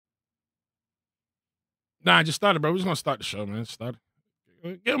Nah, just started, bro. We're just gonna start the show, man. Start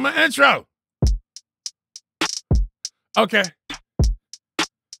it. Give him an intro. Okay.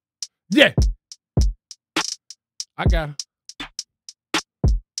 Yeah. I got it.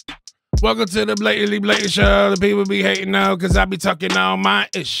 Welcome to the Blatantly Blatant Show. The people be hating now because I be talking all my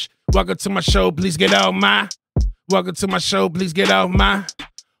ish. Welcome to my show. Please get off my. Welcome to my show. Please get off my.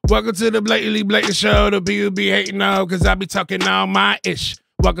 Welcome to the Blatantly Blatant Show. The people be hating now because I be talking all my ish.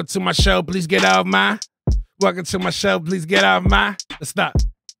 Welcome to my show. Please get off my. Welcome to my show. Please get off my. Let's stop.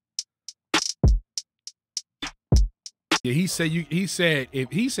 Yeah, he said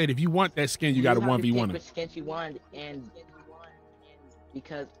if you want that skin, you got to 1v1 which skins you want, and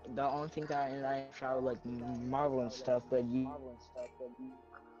because the only thing that I try like Marvel and stuff, but you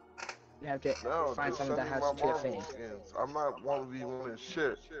have to find something that has 2FA. I'm not 1v1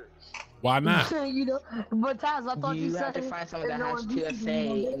 shit. Why not? You know, but Taz, I thought you have said to find something that has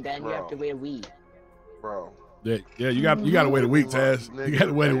 2FA, and then you have to wait a week. Bro. Yeah, you got to wait a week, Taz. You got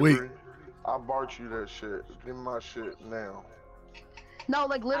to wait a week. I bought you that shit. Give me my shit now. No,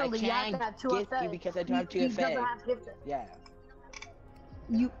 like literally, you have to have 2FA. Because I don't have 2FA. Yeah.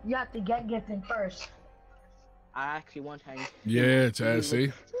 You have to get gifting first. I actually one time. Yeah, Taz,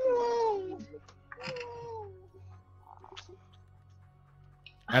 see?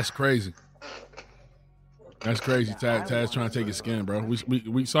 That's crazy. That's crazy. Taz trying to take his skin, bro.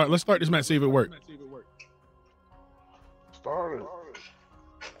 We start. Let's start this match. See if it works. Start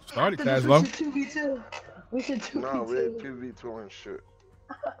it, Taz. Low. We should 2v2. No, we ain't 2v2 and shit.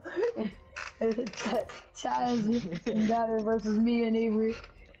 Taz got it versus me and Avery.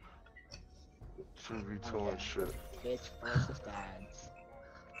 2v2 and shit. Bitch versus dads.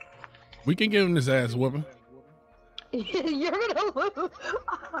 We can give him this ass whooping. You're gonna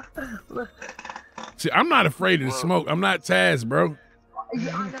lose. See, I'm not afraid of the smoke. I'm not Taz, bro.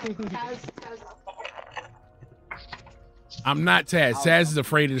 I'm not Taz. Taz is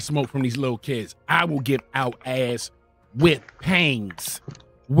afraid of the smoke from these little kids. I will give out ass with pangs.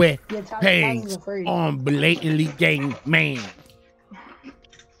 With pangs on Blatantly Gang Man.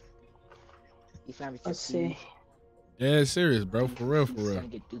 Let's see. Yeah, it's serious, bro. For real, for real.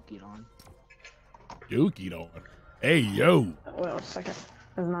 Get dookied on. Dookied on. Hey, yo. Wait a second.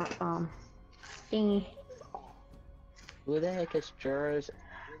 It's not, thingy. Who the heck is Jurors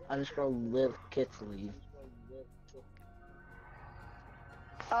 _live Kitsley?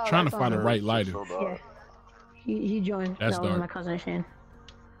 Oh, Trying to find the right lighter. Yeah. He joined. That's that was dark. my cousin Shane.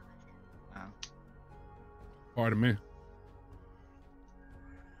 Pardon me.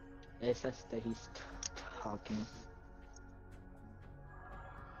 It says that he's talking.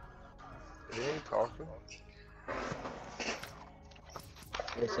 He ain't talking.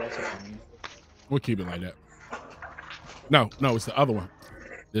 It says it. We'll keep it like that. No, it's the other one.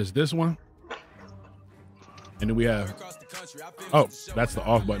 There's this one. And then we have, oh, that's the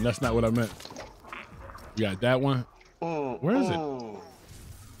off button. That's not what I meant. We got that one. Where is it?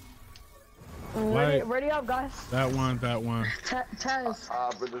 Ready up, guys. That one. Taz.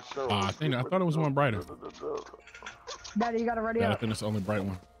 I thought it was one brighter. Daddy, you gotta ready Yeah, up. I think it's the only bright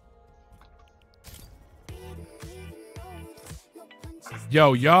one.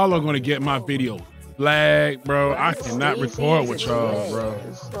 Yo, y'all are gonna get my video flagged, bro. I cannot record with y'all, bro.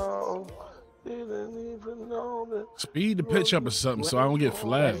 Speed the pitch up or something so I don't get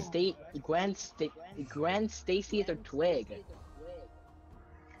flagged. Gwen Stacy is a twig.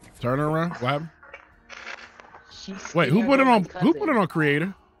 Turn around. What happened? Wait, who put it on? Who put it on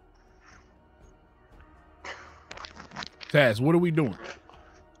creator? Taz, what are we doing?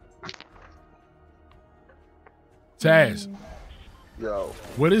 Taz. Yo.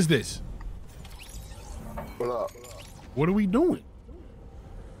 What is this? What up? What are we doing?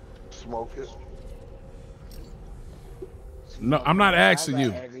 Smoke it. No, I'm not asking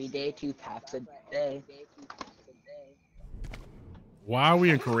you. Every day, 2 packs a day. Why are we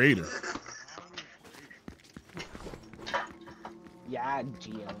in creator? Yeah,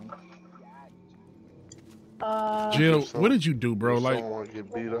 Jill. Jill, what did you do, bro? Like,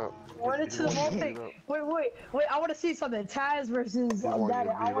 get beat up. Wait, I want to see something. Taz versus Daddy.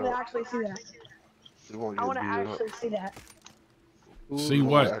 I want to actually see that. I want to actually see that. See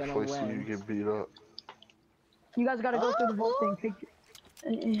what? Actually see you get beat up. You guys got to go through the whole thing.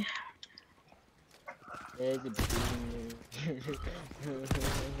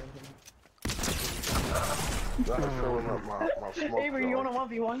 Avery, you want a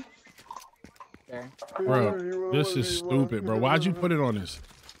 1v1? Bro, this is stupid, bro. Why'd you put it on this?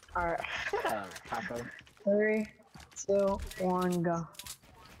 Alright. 3, 2, 1, go.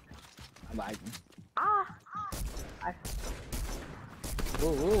 I'm lagging. Ah!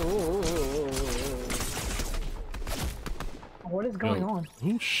 What is going on?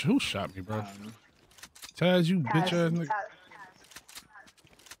 Who shot me, bro? Taz, you bitch ass nigga.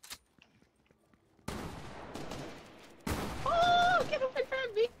 Oh, get away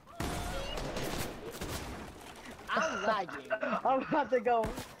from me! I'm lagging. I'm about to go.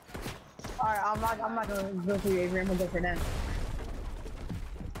 Alright, I'm not gonna go for you, Avery. I'm gonna go for now.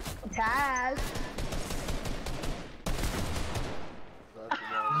 Taz!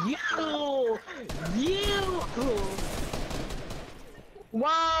 You!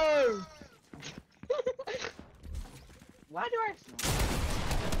 Whoa! Why do I...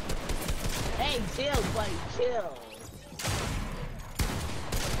 Hey, chill, buddy, chill.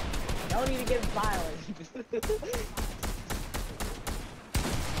 Don't need to get violent.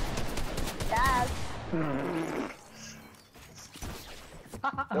 Taz!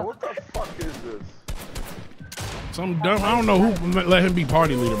 Now what the fuck is this? Some dumb. I don't know who let him be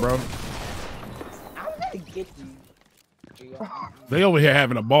party leader, bro. I'm gonna get you. They over here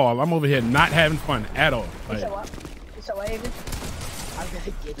having a ball. I'm over here not having fun at all. Like, So what, Avery? I'm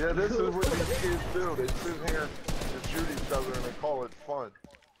gonna get you. Yeah, this is what these kids do. They sit here and shoot each other and they call it fun.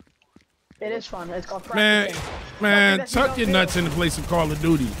 It is fun. It's called man, practicing. man, tuck your nuts in the place of Call of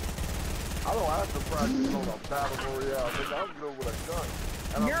Duty. I don't have to practice on a battle royale. Nigga, I'm good with a gun.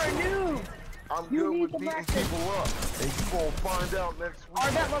 And You're a noob. I'm You good need with to beating practice. people up. And you gonna find out next week.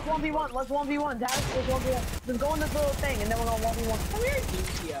 Alright, let's 1v1. Let's 1v1, Dad. Let's 1v1. Let's go in this little thing and then we're gonna 1v1. Come here,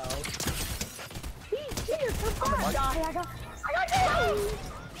 DTO. He's here. Come on, guy. I got you.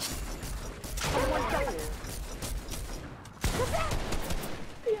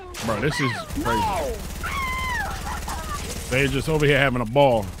 Bro, this is crazy. They're just over here having a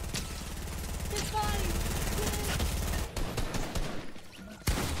ball.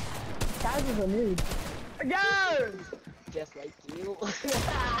 Taz is a noob. Go! Just like you.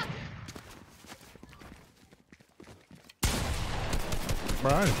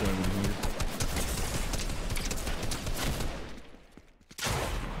 Bro, I ain't feeling this nigga.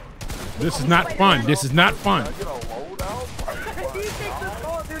 This is not fun. This is not fun. Can I get a loadout? He thinks this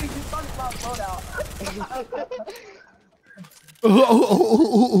Call of Duty is fun about loadout.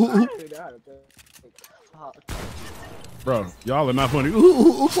 Bro, y'all are not funny.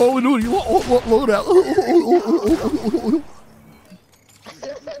 Call of Duty. Load out.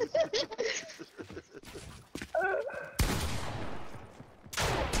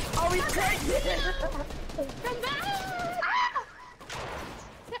 Oh, he's crazy! Come back!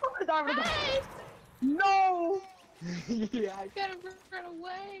 No! Yeah, I gotta run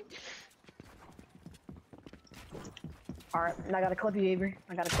away. Alright, and I gotta clip you, Avery.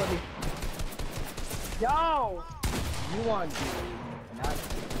 I gotta clip you. Yo! You want to, not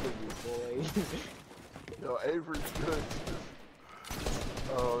you, boy. Yo, Avery's good.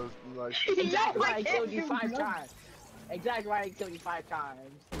 Oh, it's nice. Exactly why I killed you 5 times. Exactly why I killed you 5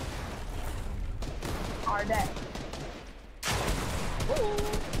 times. Ardet.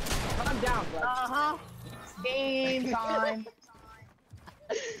 Calm down, bro. Uh-huh. Game time.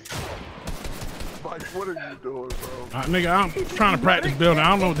 Mike, what are you doing, bro? Nigga, I'm trying to practice building. I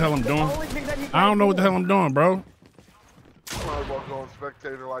don't know what the hell I'm doing. I don't know what the hell I'm doing, bro. You might as well go on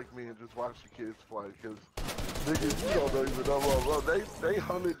spectator like me and just watch the kids play, because niggas, you don't even know, bro. They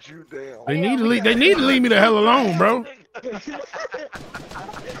hunted you down. They need to leave me the hell alone, bro.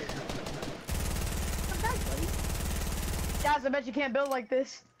 Guys, I bet you can't build like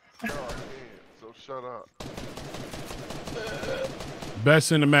this. No, I can't, so shut up.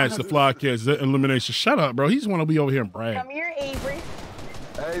 Best in the match, the Fly Kids, the elimination. Shut up, bro. He just want to be over here and brag. Come here, Avery.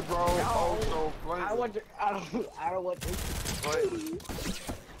 Hey, bro. Also, I don't want this.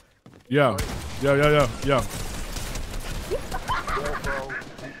 Yo. Yo, bro.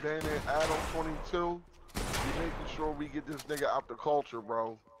 He's been in Adam 22. You making sure we get this nigga out the culture,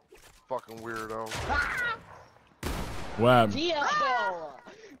 bro. Fucking weirdo. Wow.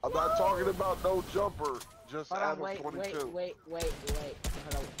 I'm not talking about no jumper. Just Hold on, Adam 22. wait. Hold on, wait.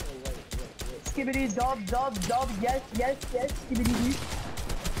 Skibbity dub. Yes, skibbity.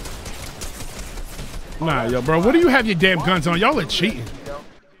 Nah, yo, bro. What do you have your damn guns on? Y'all are cheating.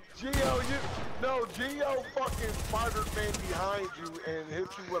 Gio fucking Spider-Man behind you and hit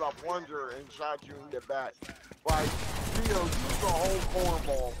you with a plunger and shot you in the back. Like, Gio, use the whole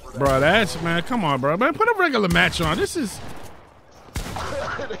cornball for that. Bro, that's, man, come on, bro. Man, put a regular match on. This is...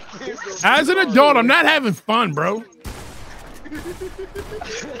 As an adult, I'm not having fun, bro.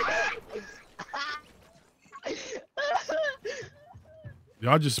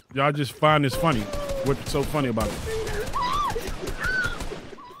 Y'all just find this funny. What's so funny about it?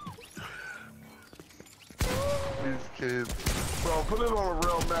 These kids. Bro, Put it on a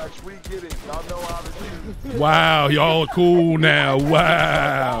real match. We get it. Y'all know how to do. Wow, y'all cool now.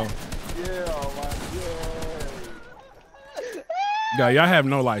 Wow. Yeah, like, Yeah, y'all have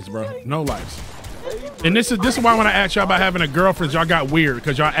no lives, bro. No lives. And this is why when I asked y'all about having a girlfriend, y'all got weird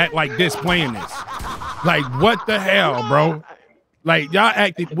because y'all act like this playing this. Like, what the hell, bro? Like, y'all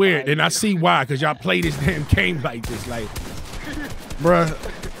acted weird, and I see why, because y'all play this damn game like this. Like, bruh.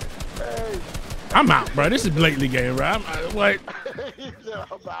 I'm out, bro. This is blatantly game, bro. What?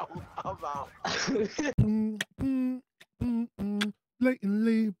 I'm out.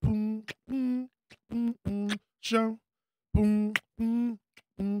 Blatantly, show.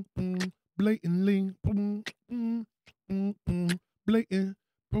 Blatantly, blatant.